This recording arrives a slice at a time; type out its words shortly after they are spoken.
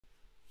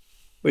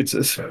Wait,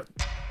 so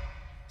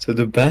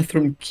the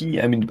bathroom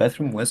key, I mean, the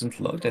bathroom wasn't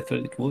locked? I thought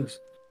it was.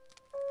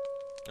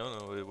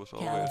 No, it was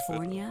always fit.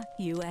 California,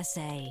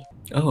 USA.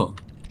 Oh.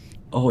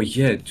 Oh,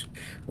 yeah.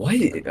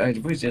 Why? I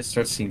always just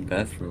start seeing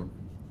bathroom.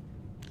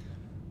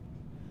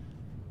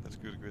 That's a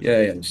good Yeah,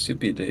 question. yeah, I'm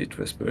stupid. It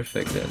was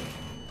perfect then.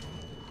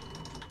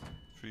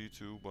 3,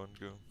 2, 1,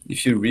 go.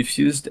 If you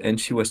refused and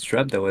she was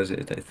trapped, that was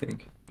it, I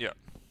think. Yeah.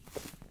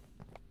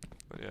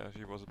 But yeah,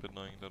 she was a bit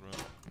annoying that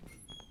round.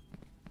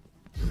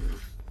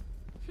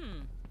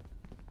 Hmm.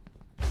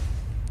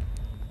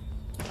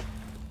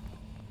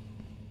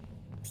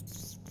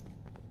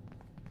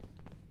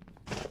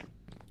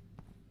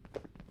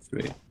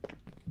 3,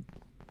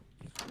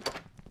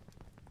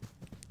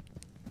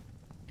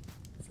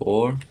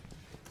 4.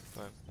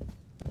 5,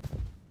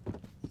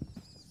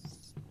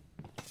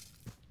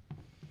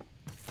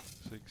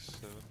 6,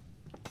 7,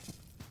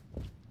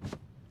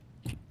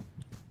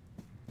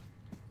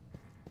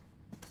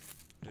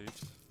 8.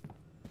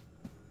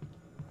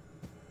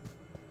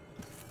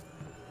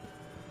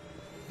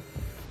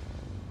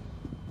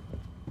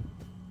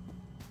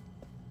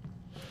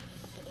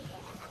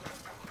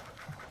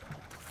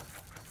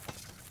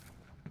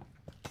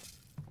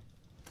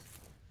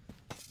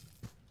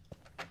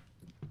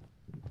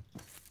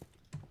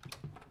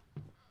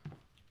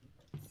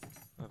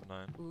 I have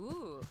 9.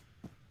 Ooh.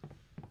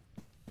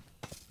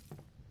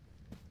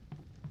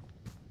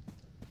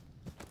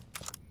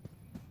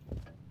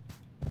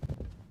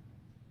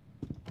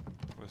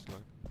 West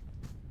lock.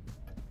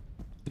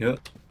 Yeah,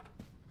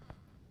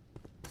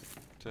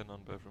 10 on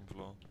bathroom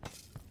floor.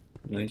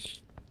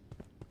 nice.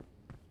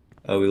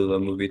 I will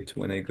move it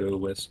when I go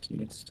west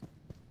next.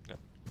 Yeah.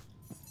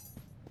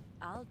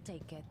 I'll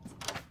take it.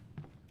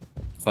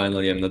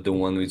 Finally, I'm not the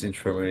one who's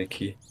infirmary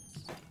key.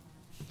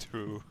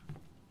 True.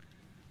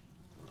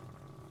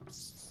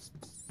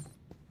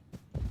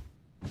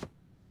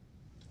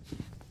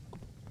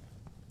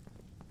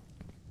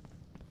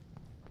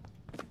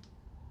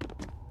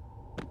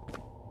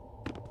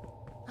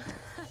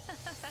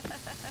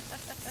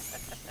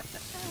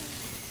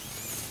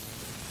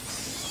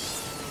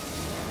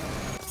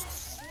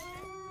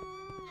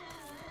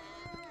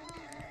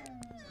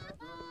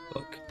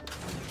 Fuck.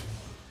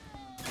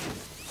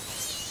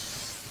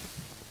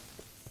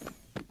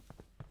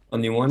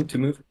 Only one to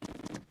move?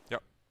 Yeah.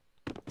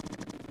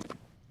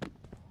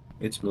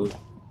 It's moved.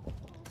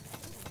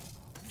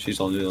 She's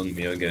only on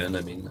me again,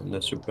 I mean, I'm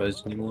not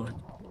surprised anymore.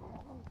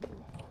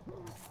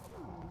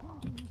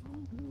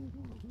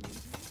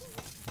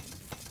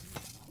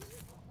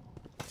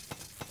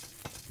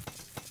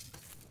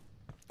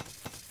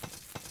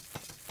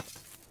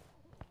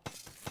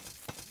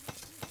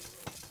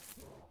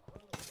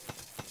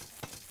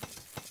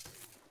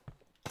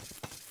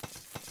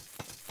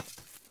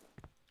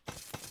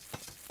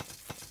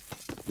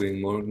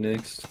 Going morgue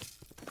next.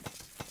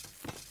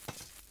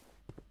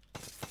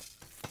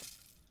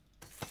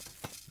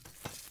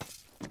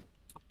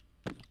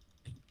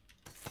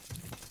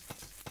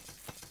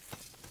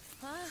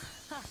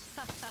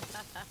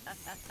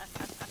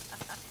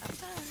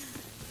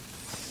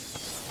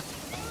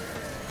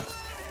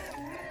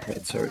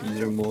 Right, sorry,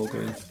 either more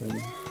going for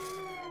me.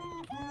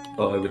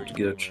 Oh, I would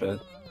get a chat.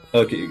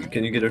 Okay,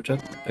 can you get her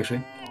chat,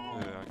 actually?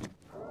 I can. If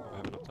I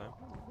have enough time.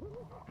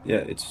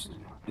 Yeah,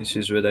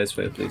 she's red eyes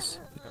fireplace.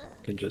 Yeah.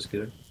 Can just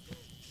get her.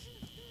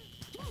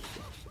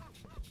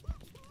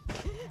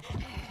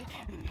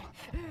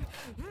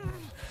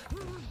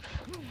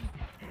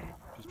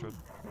 Just try.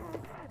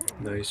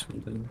 Nice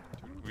one then.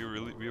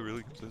 Dude, we're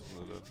really consistent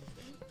with that.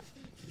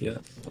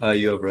 Yeah.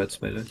 You have red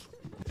spider.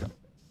 Yeah.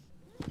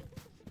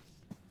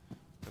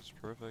 That's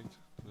perfect.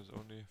 There's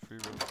only 3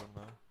 rounds from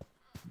now.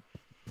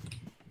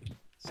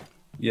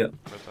 Yeah.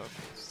 Red's out.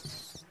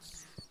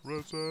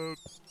 Red's out.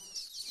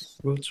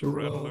 What's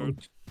Red alert.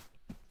 around?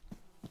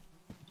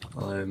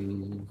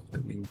 I'm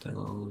coming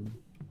down.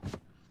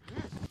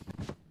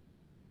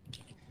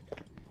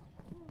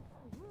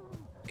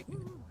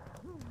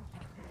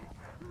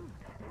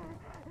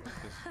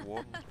 This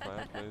warden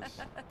fireplace.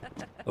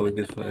 Oh, we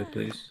get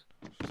fireplace.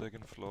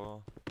 2nd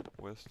floor.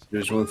 West.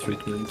 There's one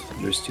treatment.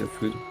 There's still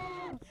food.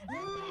 Let me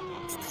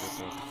get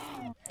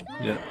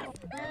that. Yeah.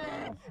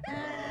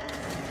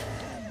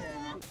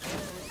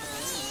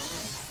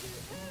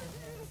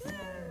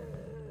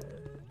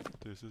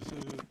 This is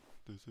it.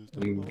 This is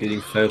the I'm moment.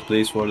 getting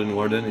fireplace, warden,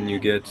 and you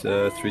get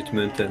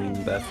treatment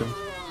and bathroom.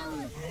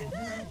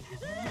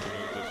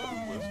 There's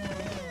food west.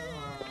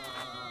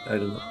 I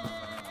don't know.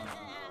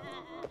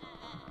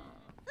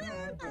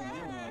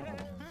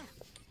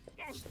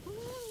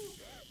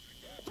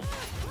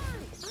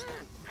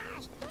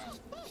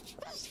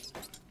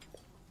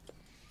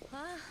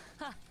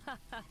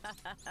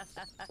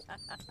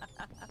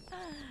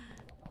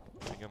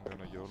 I think I'm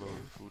gonna YOLO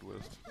food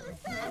west.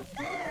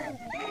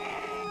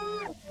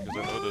 Because I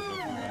know there's no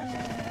food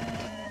east.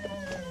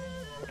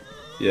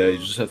 Yeah, you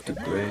just have to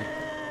pray.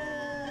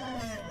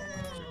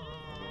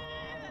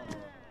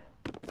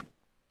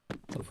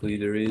 Hopefully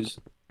there is.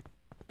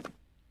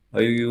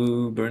 Are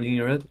you burning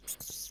your head?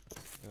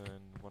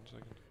 In 1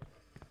 second.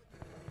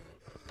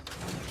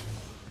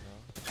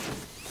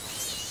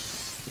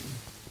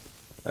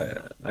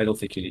 I don't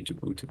think you need to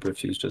go to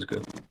Refuse, just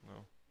go.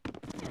 No.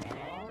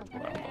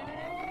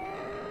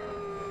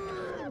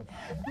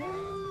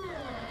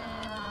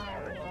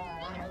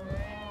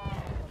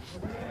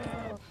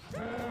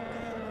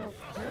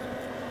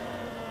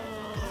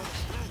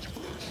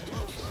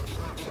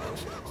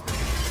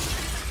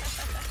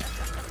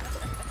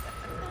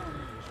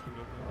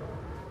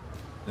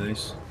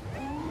 Nice.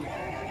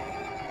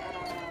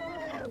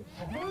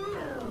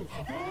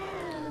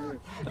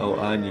 Oh,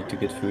 I need to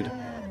get food.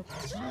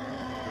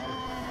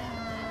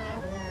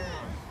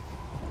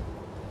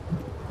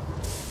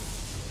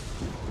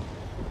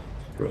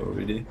 Bro,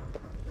 really?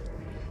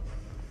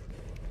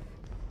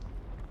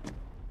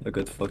 I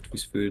got fucked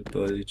with food,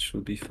 but it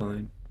should be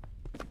fine.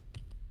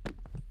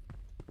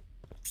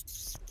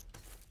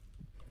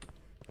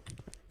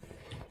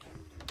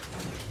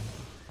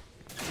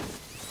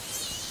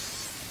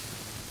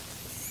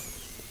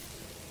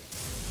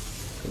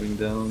 Coming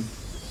down.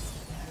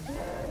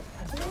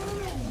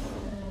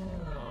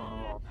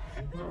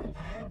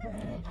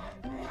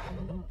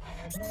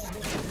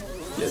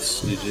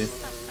 Yes, GG.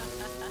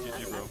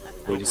 GG, bro.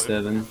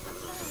 47.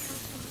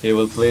 Okay,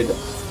 well played.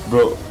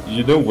 Bro,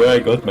 you know where I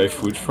got my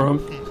food from?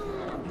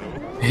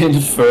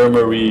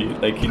 Infirmary,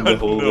 like in the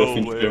hallway of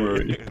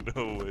infirmary.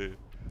 No way.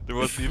 There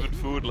was even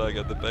food like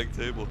at the back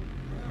table.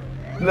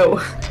 No,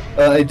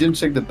 I didn't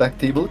check the back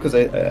table because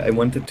I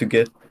wanted to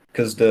get,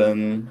 because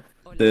the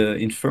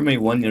infirmary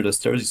one near the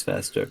stairs is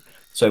faster.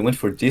 So I went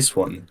for this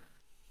one,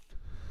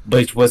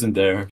 but it wasn't there.